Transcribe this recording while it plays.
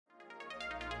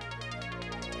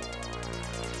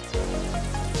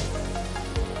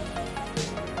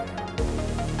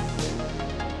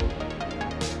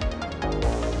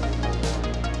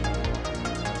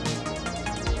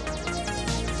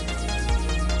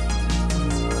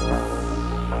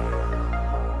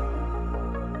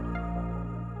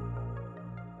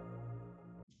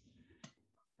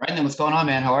Brendan, what's going on,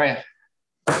 man? How are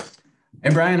you? Hey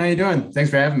Brian, how you doing?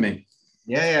 Thanks for having me.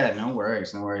 Yeah, no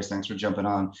worries, no worries. Thanks for jumping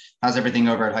on. How's everything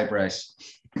over at Hyperice?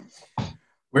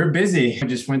 We're busy. I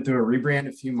just went through a rebrand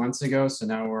a few months ago, so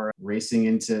now we're racing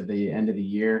into the end of the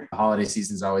year. The holiday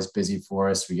season is always busy for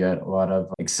us. We got a lot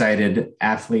of excited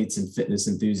athletes and fitness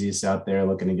enthusiasts out there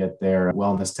looking to get their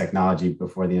wellness technology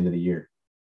before the end of the year.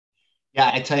 Yeah,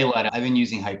 I tell you what, I've been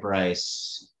using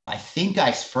Hyperice. I think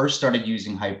I first started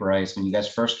using Hyperice when you guys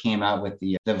first came out with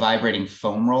the vibrating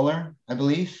foam roller, I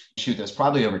believe. Shoot, that's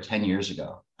probably over 10 years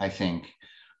ago, I think.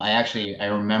 I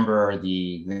remember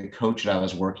the coach that I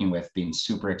was working with being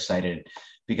super excited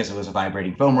because it was a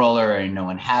vibrating foam roller and no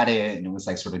one had it. And it was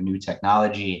like sort of new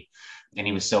technology. And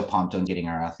he was so pumped on getting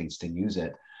our athletes to use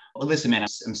it. Well, listen, man,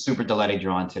 I'm super delighted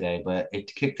you're on today. But to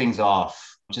kick things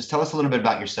off, just tell us a little bit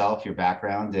about yourself, your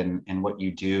background, and what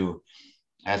you do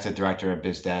as the director of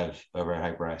biz dev over at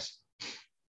Hyperice.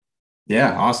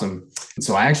 Yeah, awesome.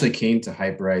 So I actually came to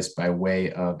Hyperice by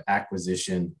way of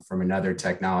acquisition from another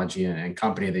technology and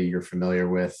company that you're familiar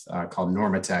with called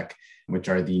Normatec, which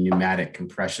are the pneumatic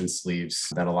compression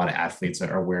sleeves that a lot of athletes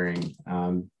are wearing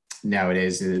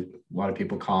nowadays. A lot of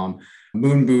people call them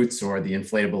moon boots or the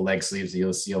inflatable leg sleeves that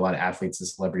you'll see a lot of athletes and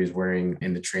celebrities wearing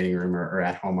in the training room or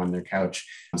at home on their couch.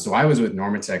 So I was with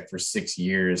Normatec for 6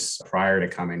 years prior to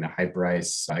coming to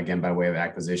Hyperice, again, by way of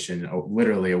acquisition,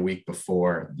 literally a week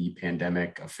before the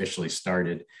pandemic officially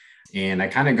started. And I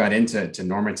kind of got into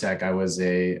Normatec. I was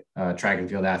a track and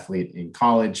field athlete in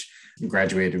college,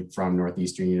 graduated from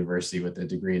Northeastern University with a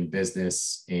degree in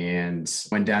business, and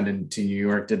went down to New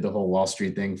York, did the whole Wall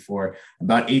Street thing for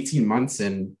about 18 months,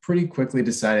 and pretty quickly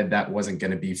decided that wasn't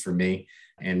going to be for me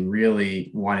and really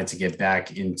wanted to get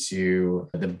back into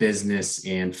the business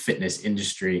and fitness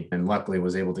industry. And luckily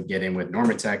was able to get in with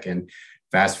Normatec, and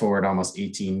fast forward almost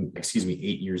 8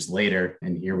 years later,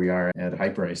 and here we are at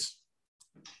Hyperice.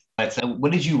 So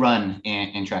what did you run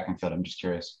in track and field? I'm just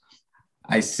curious.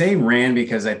 I say ran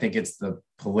because I think it's the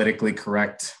politically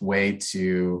correct way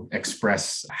to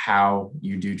express how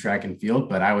you do track and field,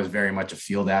 but I was very much a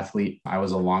field athlete. I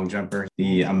was a long jumper.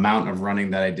 The amount of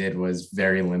running that I did was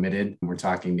very limited. We're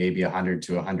talking maybe 100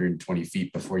 to 120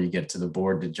 feet before you get to the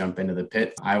board to jump into the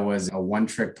pit. I was a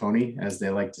one-trick pony, as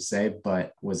they like to say,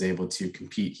 but was able to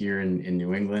compete here in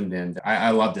New England, and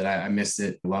I loved it. I missed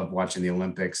it. Loved watching the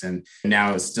Olympics, and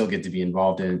now I still get to be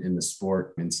involved in the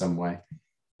sport in some way.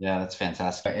 Yeah, that's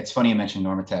fantastic. It's funny you mentioned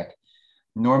Normatec.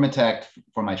 Normatec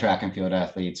for my track and field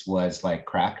athletes was like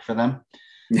crack for them.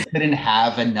 They didn't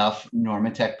have enough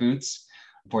Normatec boots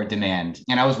for demand.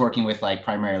 And I was working with like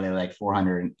primarily like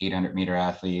 400 and 800 meter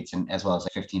athletes, and as well as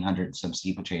like 1500 and some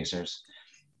steeplechasers.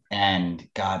 And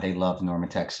God, they loved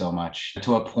Normatec so much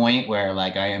to a point where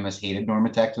like I almost hated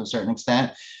Normatec to a certain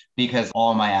extent because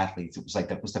all my athletes, it was like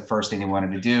that was the first thing they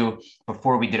wanted to do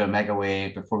before we did Omega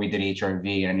Wave, before we did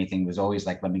HRV or anything, was always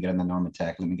like, let me get on the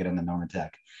Normatec, let me get on the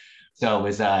Normatec. So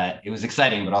it was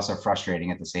exciting, but also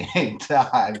frustrating at the same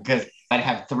time because I'd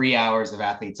have 3 hours of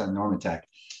athletes on Normatec.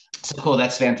 So cool,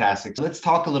 that's fantastic. So let's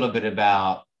talk a little bit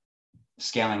about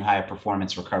scaling high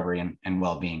performance recovery and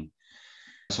well-being.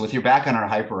 So with your back on our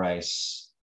Hyperice,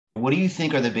 what do you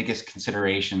think are the biggest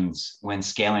considerations when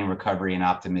scaling recovery and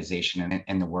optimization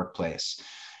in the workplace?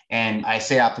 And I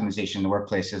say optimization in the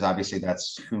workplace because obviously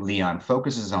that's who Leon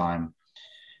focuses on.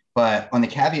 But on the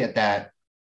caveat that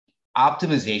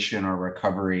optimization or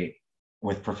recovery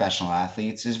with professional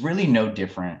athletes is really no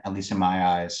different, at least in my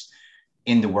eyes,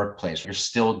 in the workplace. You're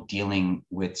still dealing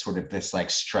with sort of this like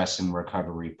stress and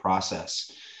recovery process.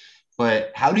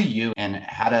 But how do you and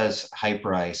how does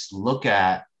Hyperice look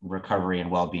at recovery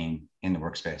and well-being in the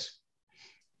workspace?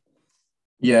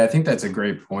 Yeah, I think that's a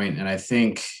great point. And I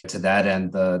think to that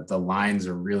end, the lines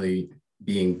are really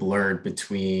being blurred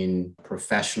between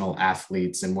professional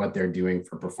athletes and what they're doing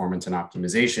for performance and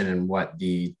optimization and what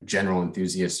the general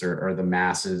enthusiasts or the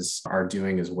masses are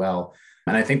doing as well.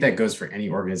 And I think that goes for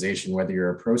any organization, whether you're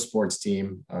a pro sports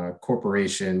team, a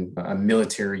corporation, a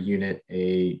military unit,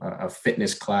 a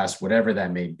fitness class, whatever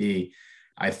that may be.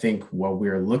 I think what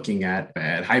we're looking at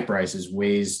Hyperice is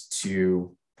ways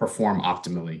to perform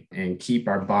optimally and keep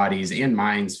our bodies and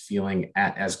minds feeling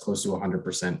at as close to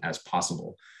 100% as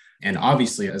possible. And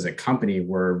obviously, as a company,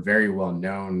 we're very well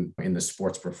known in the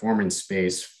sports performance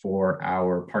space for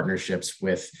our partnerships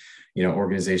with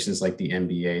organizations like the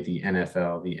NBA, the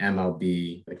NFL, the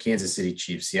MLB, the Kansas City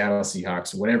Chiefs, Seattle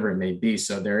Seahawks, whatever it may be.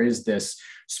 So there is this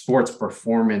sports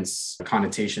performance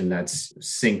connotation that's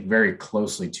synced very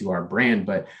closely to our brand.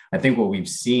 But I think what we've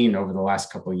seen over the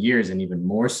last couple of years, and even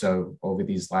more so over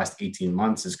these last 18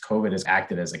 months, is COVID has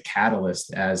acted as a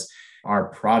catalyst as our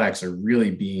products are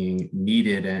really being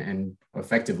needed and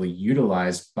effectively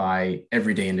utilized by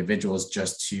everyday individuals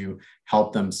just to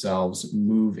help themselves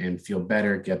move and feel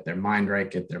better, get their mind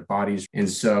right, get their bodies. And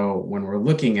so when we're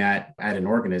looking at an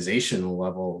organizational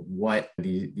level, what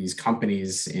these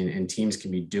companies and teams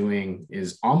can be doing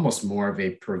is almost more of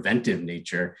a preventive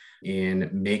nature in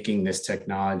making this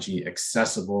technology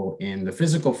accessible in the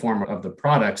physical form of the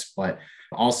products, but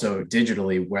also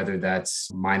digitally, whether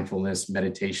that's mindfulness,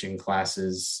 meditation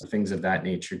classes, things of that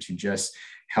nature, to just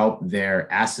help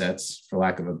their assets, for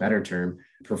lack of a better term,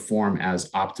 perform as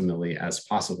optimally as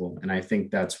possible. And I think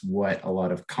that's what a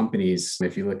lot of companies,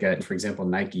 if you look at, for example,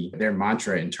 Nike, their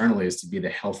mantra internally is to be the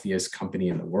healthiest company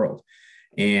in the world.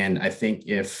 And I think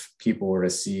if people were to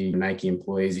see Nike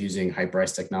employees using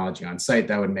Hyperice technology on site,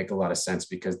 that would make a lot of sense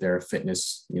because they're a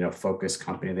fitness, focused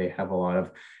company. They have a lot of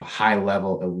high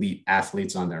level elite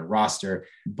athletes on their roster,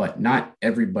 but not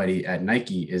everybody at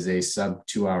Nike is a sub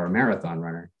 2-hour marathon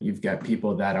runner. You've got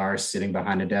people that are sitting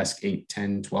behind a desk 8,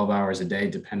 10, 12 hours a day,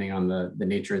 depending on the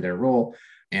nature of their role.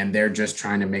 And they're just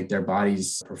trying to make their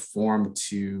bodies perform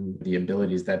to the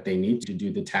abilities that they need to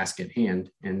do the task at hand.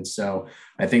 And so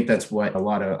I think that's what a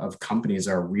lot of companies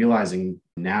are realizing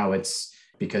now. It's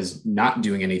because not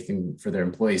doing anything for their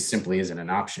employees simply isn't an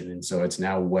option. And so it's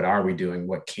now, what are we doing?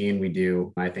 What can we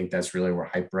do? And I think that's really where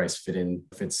Hyperice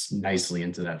fits nicely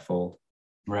into that fold.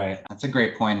 Right. That's a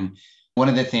great point. One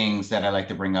of the things that I like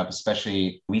to bring up,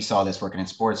 especially we saw this working in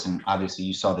sports, and obviously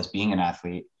you saw this being an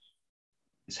athlete,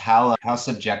 is how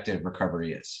subjective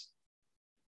recovery is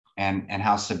and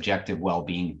how subjective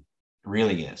well-being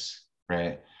really is,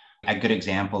 right? A good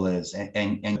example is,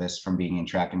 and this from being in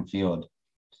track and field,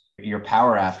 your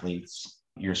power athletes,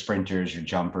 your sprinters, your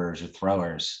jumpers, your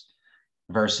throwers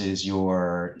versus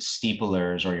your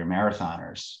steeplers or your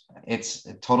marathoners. It's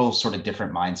a total sort of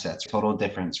different mindsets, total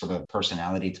different sort of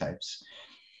personality types.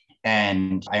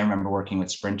 And I remember working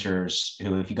with sprinters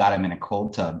who, if you got them in a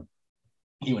cold tub,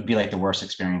 it would be like the worst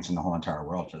experience in the whole entire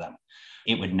world for them.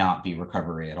 It would not be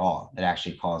recovery at all. It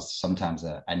actually caused sometimes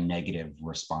a negative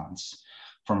response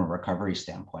from a recovery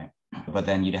standpoint. But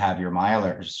then you'd have your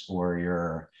milers or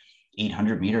your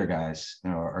 800-meter guys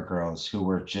or girls who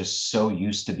were just so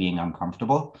used to being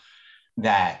uncomfortable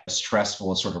that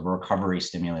stressful sort of recovery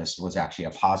stimulus was actually a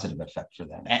positive effect for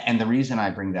them. And the reason I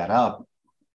bring that up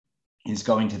is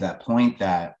going to that point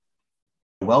that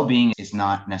well-being is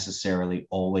not necessarily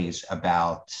always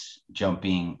about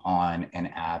jumping on an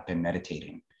app and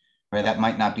meditating, right? That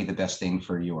might not be the best thing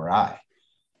for you or I,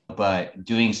 but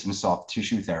doing some soft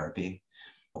tissue therapy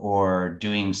or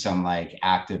doing some like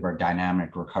active or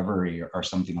dynamic recovery or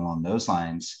something along those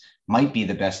lines might be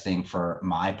the best thing for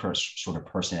my sort of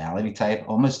personality type,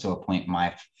 almost to a point,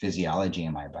 my physiology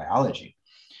and my biology.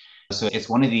 So it's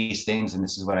one of these things, and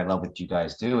this is what I love what you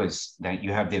guys do, is that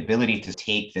you have the ability to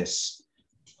take this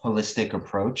holistic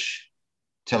approach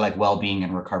to like well-being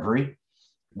and recovery,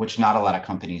 which not a lot of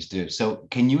companies do. So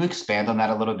can you expand on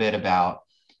that a little bit about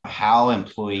how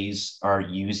employees are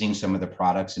using some of the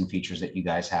products and features that you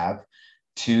guys have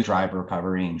to drive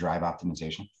recovery and drive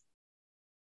optimization?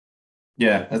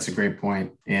 Yeah, that's a great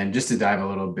point. And just to dive a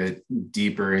little bit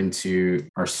deeper into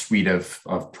our suite of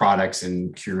products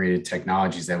and curated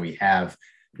technologies that we have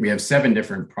 7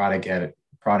 different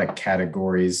product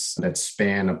categories that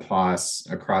span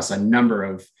across a number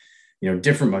of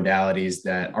different modalities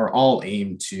that are all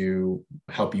aimed to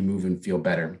help you move and feel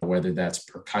better, whether that's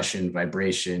percussion,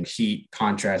 vibration, heat,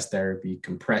 contrast therapy,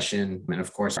 compression, and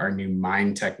of course, our new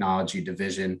mind technology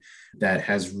division that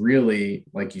has really,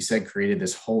 like you said, created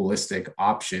this holistic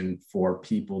option for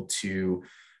people to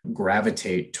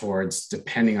gravitate towards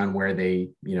depending on where they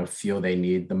feel they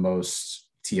need the most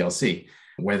TLC.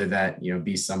 Whether that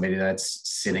be somebody that's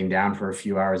sitting down for a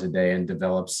few hours a day and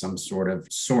develops some sort of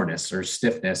soreness or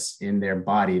stiffness in their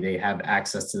body, they have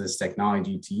access to this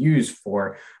technology to use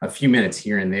for a few minutes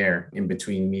here and there in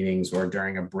between meetings or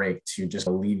during a break to just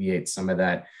alleviate some of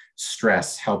that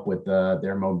stress, help with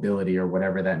their mobility or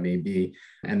whatever that may be.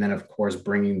 And then, of course,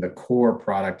 bringing the core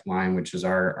product line, which is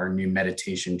our new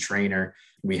meditation trainer,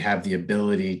 we have the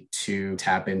ability to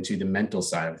tap into the mental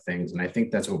side of things. And I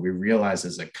think that's what we realize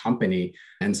as a company,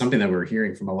 and something that we're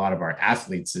hearing from a lot of our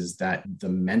athletes, is that the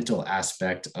mental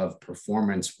aspect of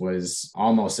performance was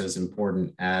almost as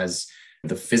important as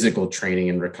the physical training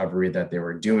and recovery that they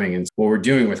were doing. And what we're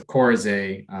doing with Core is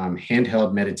a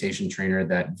handheld meditation trainer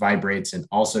that vibrates and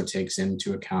also takes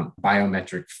into account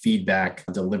biometric feedback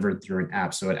delivered through an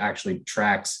app. So it actually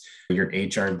tracks your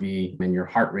HRV and your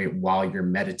heart rate while you're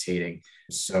meditating.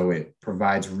 So it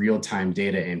provides real-time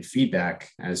data and feedback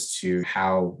as to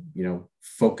how,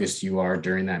 focused you are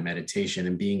during that meditation,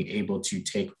 and being able to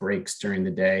take breaks during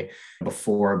the day,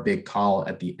 before a big call,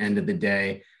 at the end of the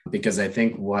day. Because I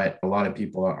think what a lot of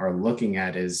people are looking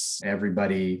at is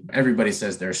everybody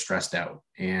says they're stressed out,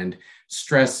 and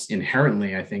stress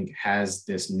inherently, I think, has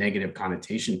this negative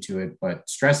connotation to it, but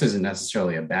stress isn't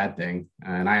necessarily a bad thing.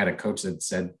 And I had a coach that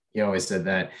said, he always said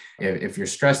that if you're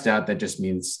stressed out, that just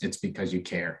means it's because you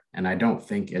care. And I don't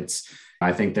think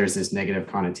I think there's this negative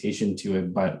connotation to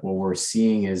it, but what we're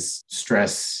seeing is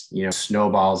stress,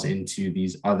 snowballs into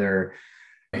these other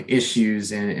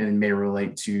issues, and may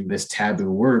relate to this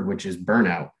taboo word, which is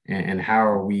burnout. And how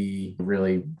are we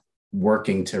really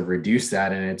working to reduce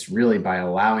that? And it's really by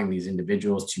allowing these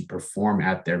individuals to perform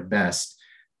at their best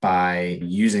by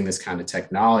using this kind of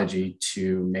technology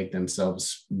to make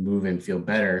themselves move and feel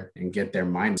better and get their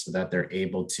mind, so that they're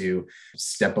able to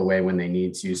step away when they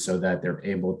need to, so that they're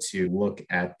able to look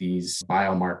at these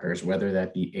biomarkers, whether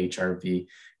that be HRV,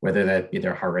 whether that be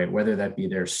their heart rate, whether that be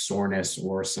their soreness,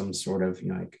 or some sort of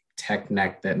like tech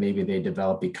neck that maybe they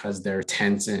develop because they're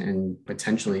tense and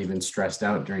potentially even stressed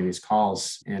out during these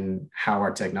calls, and how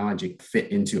our technology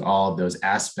fit into all of those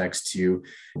aspects to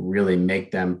really make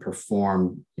them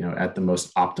perform, at the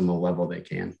most optimal level they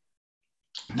can.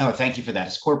 No, thank you for that.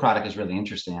 This core product is really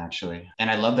interesting, actually. And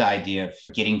I love the idea of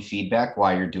getting feedback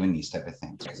while you're doing these type of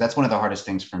things, because that's one of the hardest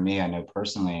things for me, I know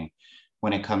personally,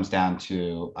 when it comes down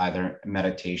to either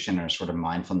meditation or sort of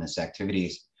mindfulness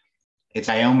activities.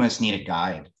 I almost need a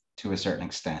guide to a certain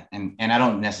extent. And I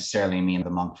don't necessarily mean the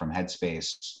monk from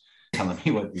Headspace telling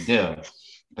me what to do,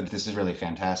 but this is really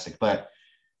fantastic. But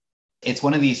it's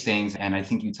one of these things, and I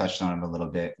think you touched on it a little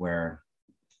bit, where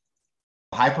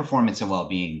high performance and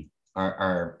well-being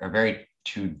are very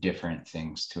two different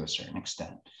things to a certain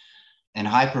extent. And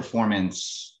high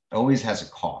performance always has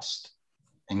a cost,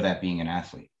 and that being an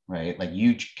athlete, right? Like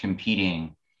you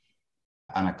competing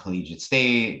on a collegiate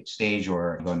stage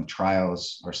or going to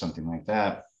trials or something like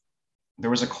that, there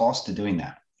was a cost to doing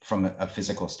that from a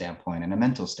physical standpoint and a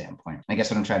mental standpoint. I guess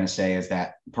what I'm trying to say is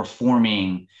that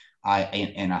performing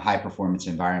in a high performance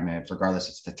environment, regardless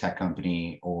if it's the tech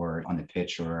company or on the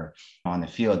pitch or on the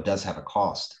field, does have a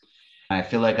cost. And I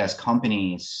feel like as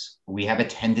companies, we have a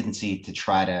tendency to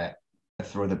try to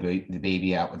throw the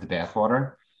baby out with the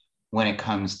bathwater when it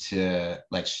comes to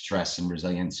like stress and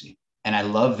resiliency. And I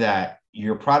love that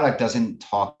your product doesn't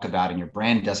talk about, and your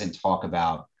brand doesn't talk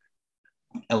about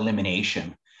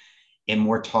elimination. It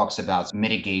more talks about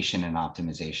mitigation and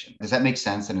optimization. Does that make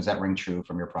sense? And does that ring true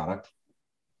from your product?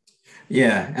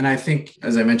 Yeah. And I think,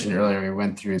 as I mentioned earlier, we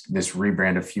went through this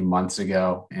rebrand a few months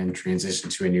ago and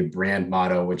transitioned to a new brand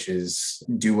motto, which is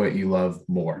do what you love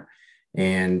more.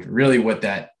 And really what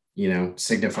that,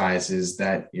 signifies is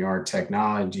that our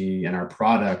technology and our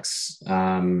products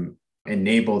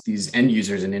enable these end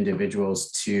users and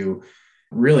individuals to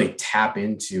really tap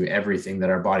into everything that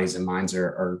our bodies and minds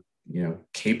are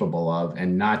capable of,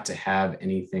 and not to have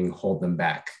anything hold them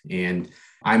back. And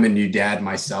I'm a new dad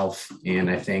myself, and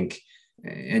I think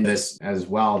in this as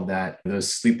well, that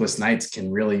those sleepless nights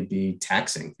can really be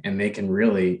taxing, and they can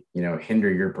really,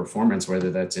 hinder your performance, whether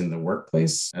that's in the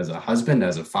workplace, as a husband,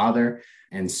 as a father.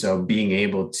 And so being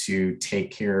able to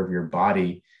take care of your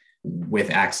body with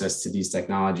access to these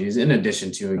technologies, in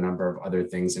addition to a number of other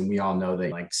things. And we all know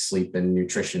that like sleep and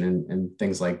nutrition and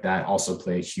things like that also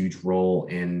play a huge role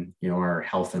in, our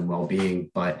health and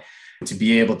well-being. But to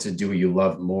be able to do what you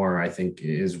love more, I think,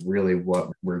 is really what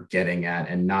we're getting at,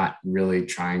 and not really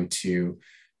trying to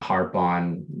harp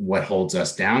on what holds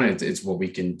us down. It's what we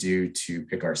can do to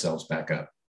pick ourselves back up.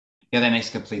 Yeah, that makes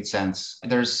complete sense.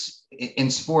 There's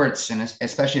in sports, and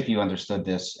especially if you understood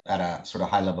this at a sort of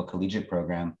high level collegiate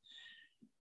program,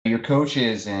 your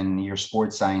coaches and your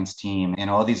sports science team and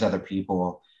all these other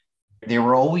people, they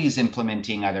were always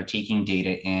implementing, either taking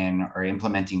data in or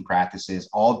implementing practices,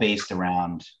 all based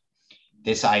around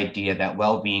this idea that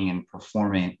well-being and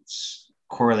performance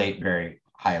correlate very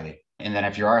highly. And then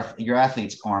if your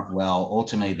athletes aren't well,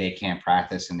 ultimately they can't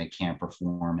practice and they can't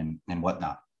perform and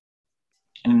whatnot.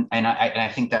 And I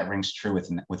think that rings true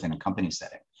within a company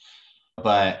setting.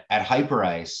 But at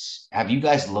Hyperice, have you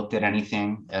guys looked at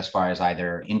anything as far as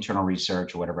either internal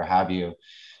research or whatever have you,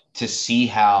 to see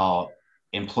how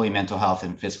employee mental health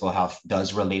and physical health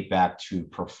does relate back to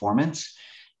performance?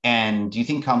 And do you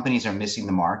think companies are missing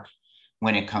the mark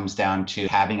when it comes down to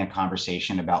having a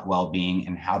conversation about well-being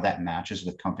and how that matches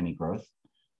with company growth?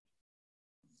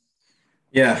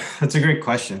 Yeah, that's a great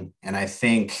question. And I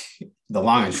think the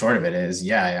long and short of it is,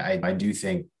 yeah, I do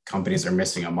think companies are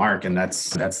missing a mark. And that's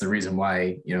the reason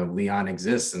why, Leon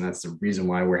exists. And that's the reason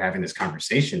why we're having this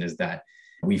conversation, is that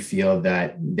we feel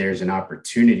that there's an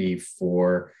opportunity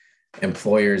for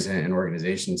employers and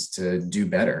organizations to do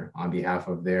better on behalf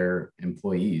of their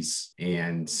employees.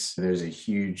 And there's a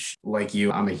huge, like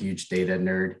you, I'm a huge data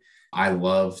nerd. I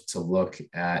love to look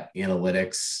at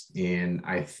analytics. And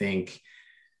I think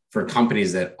for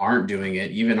companies that aren't doing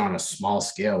it, even on a small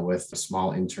scale with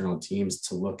small internal teams,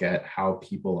 to look at how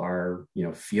people are,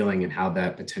 feeling and how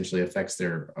that potentially affects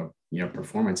their,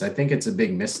 performance, I think it's a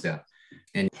big misstep.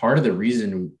 And part of the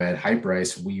reason at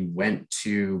Hyperice we went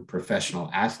to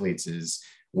professional athletes is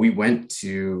we went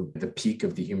to the peak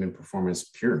of the human performance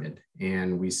pyramid.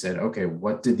 And we said, okay,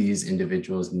 what do these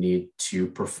individuals need to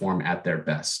perform at their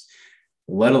best?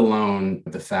 Let alone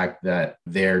the fact that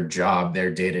their job,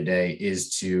 their day-to-day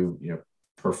is to,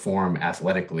 perform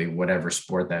athletically, whatever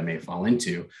sport that may fall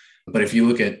into. But if you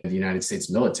look at the United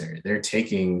States military, they're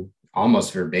taking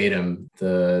almost verbatim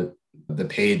the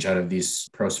page out of these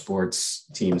pro sports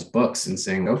teams' books and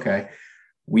saying, okay,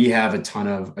 we have a ton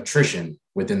of attrition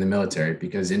within the military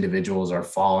because individuals are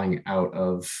falling out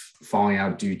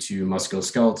due to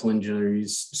musculoskeletal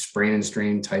injuries, sprain and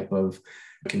strain type of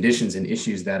conditions and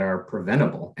issues that are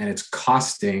preventable. And it's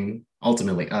costing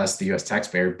ultimately us, the US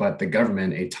taxpayer, but the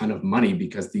government a ton of money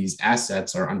because these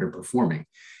assets are underperforming.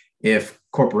 If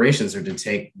corporations are to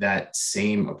take that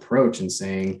same approach and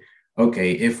saying,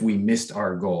 okay, if we missed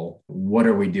our goal, what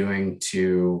are we doing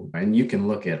to, and you can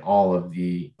look at all of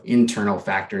the internal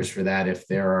factors for that if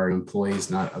there are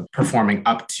employees not performing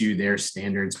up to their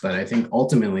standards. But I think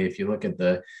ultimately, if you look at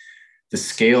the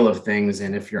scale of things,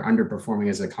 and if you're underperforming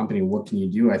as a company, what can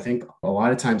you do? I think a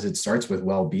lot of times it starts with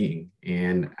well-being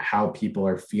and how people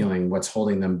are feeling, what's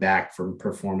holding them back from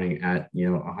performing at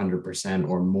 100%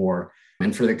 or more.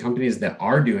 And for the companies that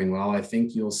are doing well, I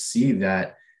think you'll see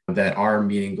that are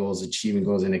meeting goals, achieving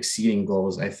goals, and exceeding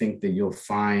goals. I think that you'll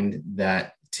find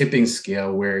that tipping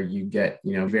scale where you get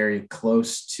very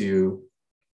close to,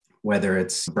 whether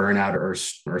it's burnout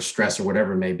or stress or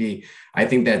whatever it may be. I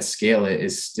think that scale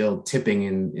is still tipping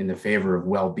in the favor of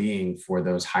well-being for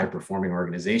those high-performing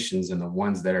organizations, and the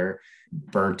ones that are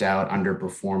burnt out,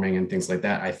 underperforming, and things like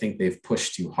that. I think they've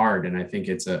pushed too hard, and I think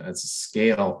it's a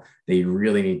scale that you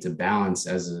really need to balance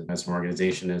as an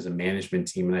organization, as a management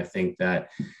team. And I think that,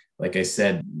 like I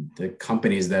said, the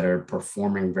companies that are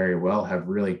performing very well have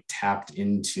really tapped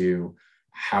into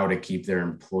how to keep their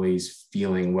employees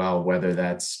feeling well, whether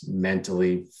that's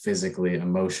mentally, physically,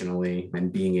 emotionally,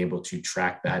 and being able to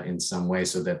track that in some way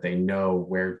so that they know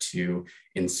where to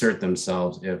insert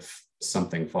themselves if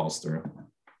something falls through.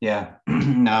 Yeah,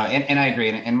 no, and I agree.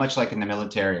 And much like in the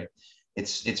military,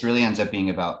 it's really ends up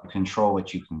being about control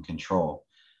what you can control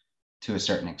to a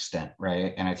certain extent,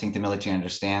 right? And I think the military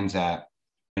understands that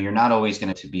you're not always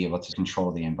going to be able to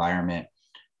control the environment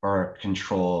or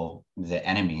control the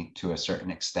enemy to a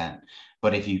certain extent.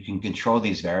 But if you can control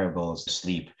these variables,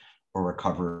 sleep or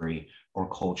recovery or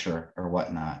culture or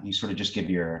whatnot, you sort of just give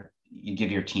your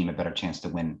team a better chance to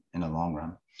win in the long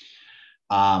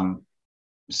run.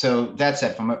 So that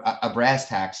said, from a brass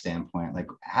tack standpoint, like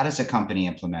how does a company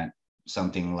implement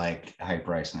something like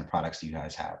Hyperice and the products you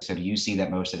guys have? So do you see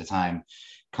that most of the time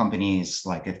companies,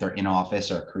 like if they're in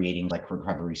office, are creating like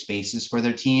recovery spaces for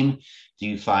their team? Do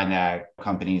you find that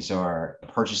companies are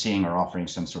purchasing or offering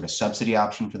some sort of subsidy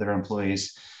option for their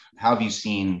employees? How have you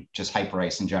seen just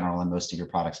Hyperice in general and most of your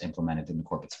products implemented in the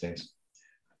corporate space?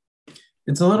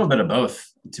 It's a little bit of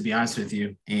both, to be honest with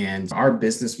you. And our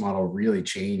business model really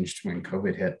changed when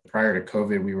COVID hit. Prior to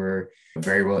COVID, we were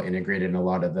very well integrated in a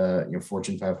lot of the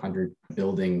Fortune 500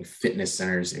 building fitness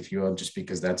centers, if you will, just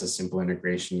because that's a simple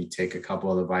integration. You take a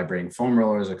couple of the vibrating foam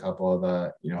rollers, a couple of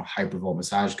the hypervolt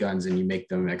massage guns, and you make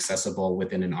them accessible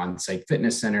within an on-site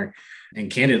fitness center.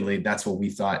 And candidly, that's what we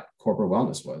thought corporate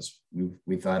wellness was.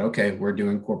 We thought, okay, we're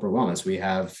doing corporate wellness. We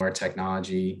have our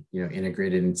technology,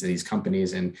 integrated into these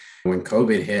companies. And when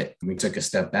COVID hit, we took a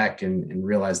step back and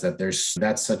realized that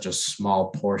that's such a small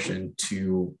portion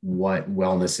to what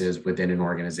wellness is within an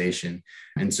organization.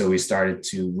 And so we started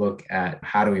to look at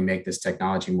how do we make this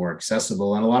technology more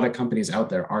accessible? And a lot of companies out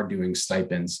there are doing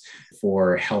stipends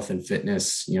for health and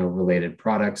fitness, related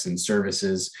products and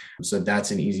services. So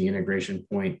that's an easy integration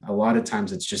point. A lot of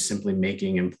times it's just simply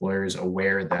making employers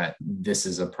aware that this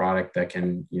is a product that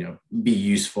can, be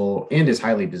useful and is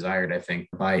highly desired, I think,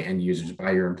 by end users,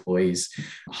 by your employees.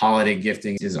 Holiday gift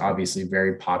gifting is obviously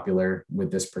very popular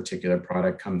with this particular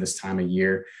product come this time of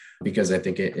year, because I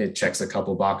think it checks a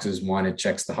couple boxes. One, it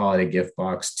checks the holiday gift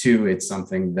box. Two, it's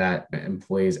something that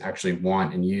employees actually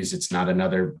want and use. It's not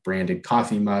another branded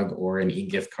coffee mug or an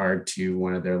e-gift card to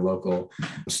one of their local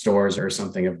stores or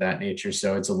something of that nature.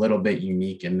 So it's a little bit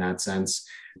unique in that sense.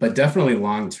 But definitely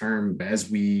long term, as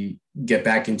we get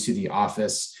back into the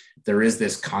office, there is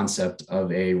this concept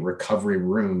of a recovery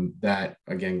room that,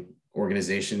 again,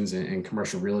 organizations and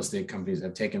commercial real estate companies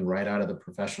have taken right out of the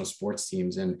professional sports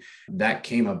teams. And that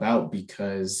came about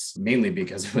mainly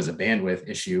because it was a bandwidth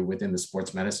issue within the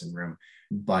sports medicine room.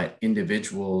 But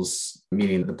individuals,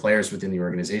 meaning the players within the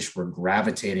organization, were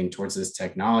gravitating towards this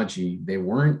technology. They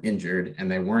weren't injured and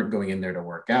they weren't going in there to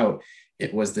work out.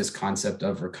 It was this concept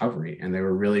of recovery, and they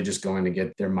were really just going to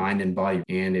get their mind and body.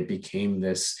 And it became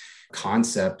this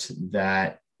concept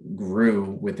that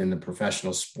grew within the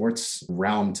professional sports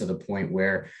realm to the point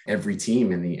where every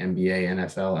team in the NBA,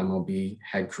 NFL, MLB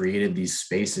had created these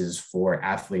spaces for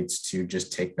athletes to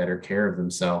just take better care of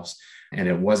themselves. And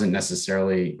it wasn't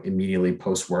necessarily immediately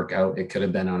post-workout. It could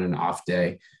have been on an off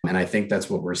day. And I think that's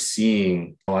what we're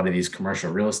seeing a lot of these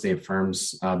commercial real estate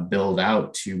firms build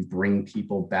out to bring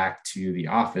people back to the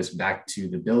office, back to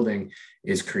the building,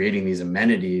 is creating these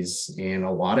amenities. And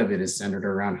a lot of it is centered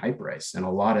around Hyperice. And a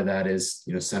lot of that is,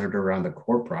 centered around the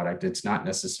core product. It's not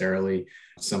necessarily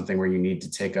something where you need to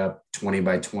take up 20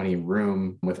 by 20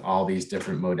 room with all these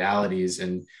different modalities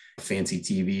and fancy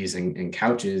TVs and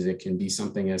couches. It can be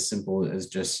something as simple as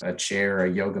just a chair,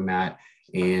 a yoga mat,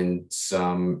 and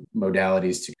some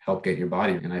modalities to help get your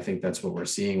body. And I think that's what we're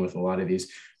seeing with a lot of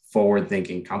these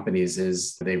forward-thinking companies,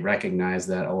 is they recognize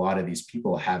that a lot of these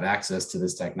people have access to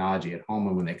this technology at home.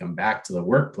 And when they come back to the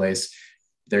workplace,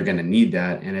 they're going to need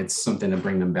that. And it's something to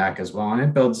bring them back as well. And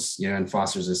it builds, and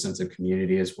fosters a sense of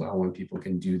community as well when people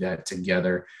can do that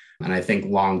together. And I think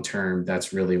long-term,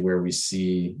 that's really where we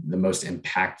see the most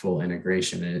impactful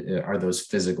integration are those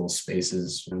physical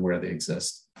spaces and where they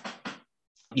exist.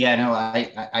 Yeah, no,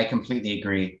 I completely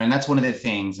agree. And that's one of the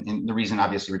things, and the reason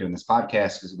obviously we're doing this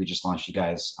podcast is we just launched you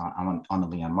guys on the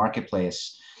Leon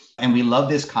Marketplace. And we love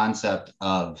this concept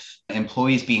of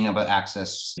employees being able to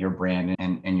access your brand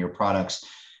and your products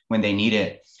when they need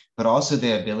it, but also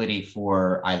the ability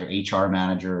for either HR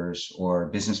managers or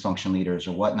business function leaders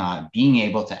or whatnot, being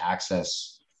able to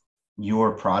access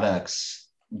your products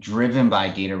driven by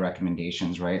data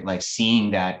recommendations, right? Like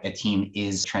seeing that a team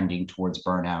is trending towards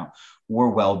burnout or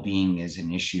well-being is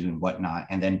an issue and whatnot,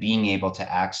 and then being able to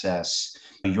access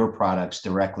your products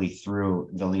directly through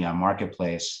the Leon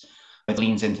Marketplace. It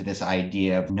leans into this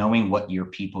idea of knowing what your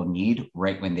people need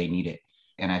right when they need it.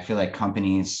 And I feel like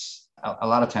companies, a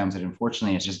lot of times, it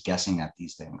unfortunately is just guessing at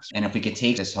these things. And if we could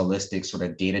take this holistic sort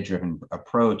of data-driven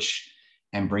approach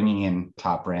and bringing in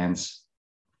top brands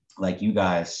like you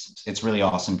guys, it's really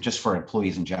awesome just for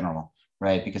employees in general,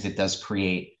 right? Because it does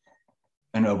create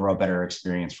an overall better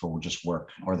experience for just work,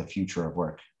 or the future of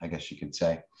work, I guess you could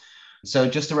say. So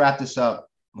just to wrap this up,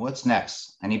 what's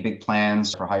next? Any big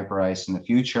plans for Hyperice in the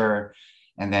future?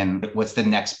 And then what's the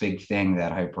next big thing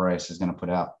that Hyperice is going to put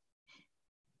out?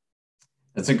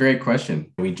 That's a great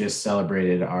question. We just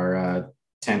celebrated our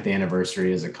 10th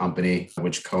anniversary as a company,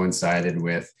 which coincided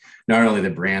with not only the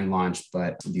brand launch,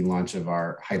 but the launch of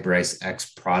our Hyperice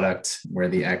X product, where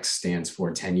the X stands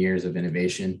for 10 years of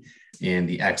innovation. And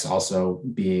the X also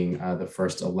being the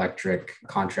first electric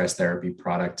contrast therapy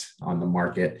product on the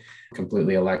market,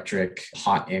 completely electric,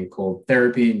 hot and cold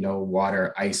therapy, no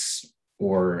water, ice,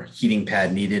 or heating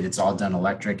pad needed. It's all done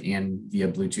electric and via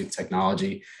Bluetooth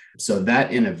technology. So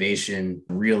that innovation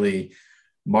really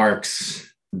marks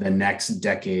the next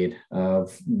decade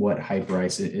of what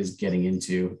Hyperice is getting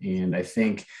into. And I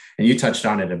think, and you touched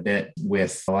on it a bit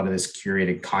with a lot of this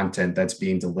curated content that's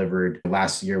being delivered.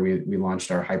 Last year, we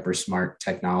launched our HyperSmart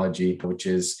technology, which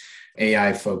is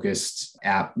AI-focused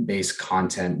app-based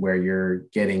content where you're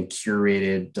getting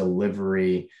curated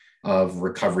delivery of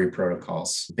recovery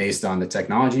protocols based on the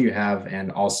technology you have,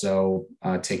 and also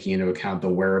taking into account the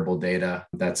wearable data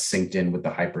that's synced in with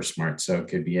the HyperSmart. So it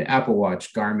could be an Apple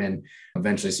Watch, Garmin,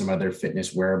 eventually some other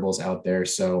fitness wearables out there.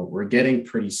 So we're getting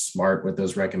pretty smart with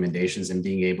those recommendations and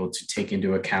being able to take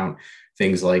into account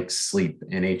things like sleep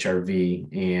and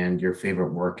HRV and your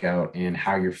favorite workout and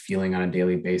how you're feeling on a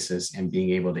daily basis, and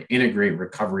being able to integrate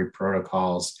recovery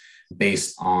protocols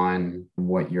based on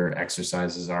what your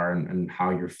exercises are and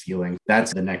how you're feeling.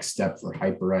 That's the next step for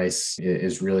Hyperice,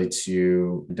 is really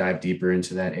to dive deeper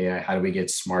into that AI. How do we get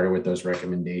smarter with those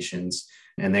recommendations?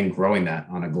 And then growing that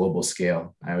on a global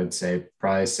scale. I would say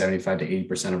probably 75 to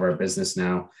 80% of our business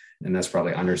now and that's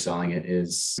probably underselling it,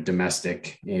 is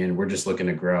domestic. And we're just looking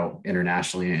to grow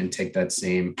internationally and take that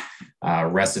same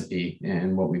recipe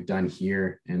and what we've done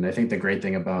here. And I think the great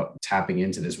thing about tapping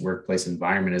into this workplace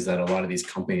environment is that a lot of these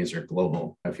companies are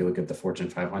global. If you look at the Fortune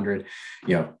 500,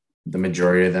 the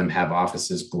majority of them have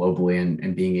offices globally,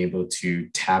 and being able to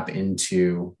tap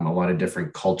into a lot of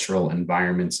different cultural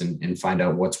environments and find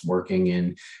out what's working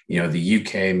in, the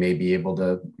UK, may be able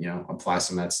to, apply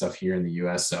some of that stuff here in the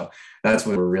US. So that's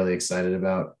what we're really excited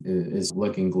about, is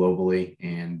looking globally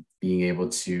and being able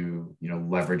to,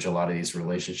 leverage a lot of these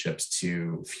relationships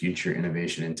to future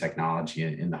innovation and technology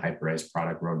in the Hyperice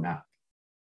product roadmap.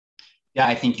 Yeah,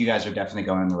 I think you guys are definitely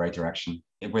going in the right direction.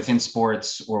 Within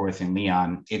sports or within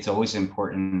Leon, it's always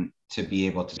important to be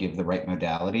able to give the right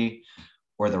modality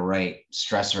or the right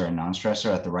stressor and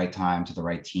non-stressor at the right time to the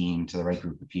right team, to the right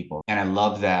group of people. And I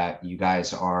love that you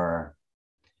guys are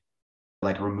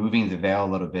like removing the veil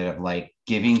a little bit of like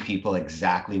giving people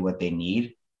exactly what they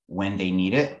need when they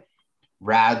need it,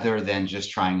 rather than just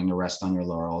trying to rest on your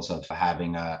laurels of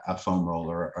having a foam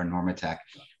roller or Normatec,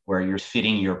 where you're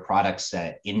fitting your product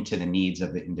set into the needs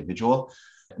of the individual,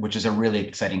 which is a really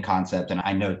exciting concept. And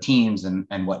I know teams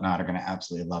and whatnot are going to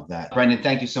absolutely love that. Brendan,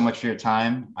 thank you so much for your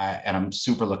time. And I'm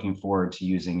super looking forward to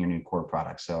using your new core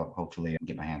product. So hopefully I can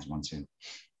get my hands on one soon.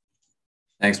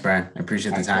 Thanks, Brian. I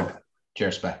appreciate the time.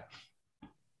 Cheers. Bye.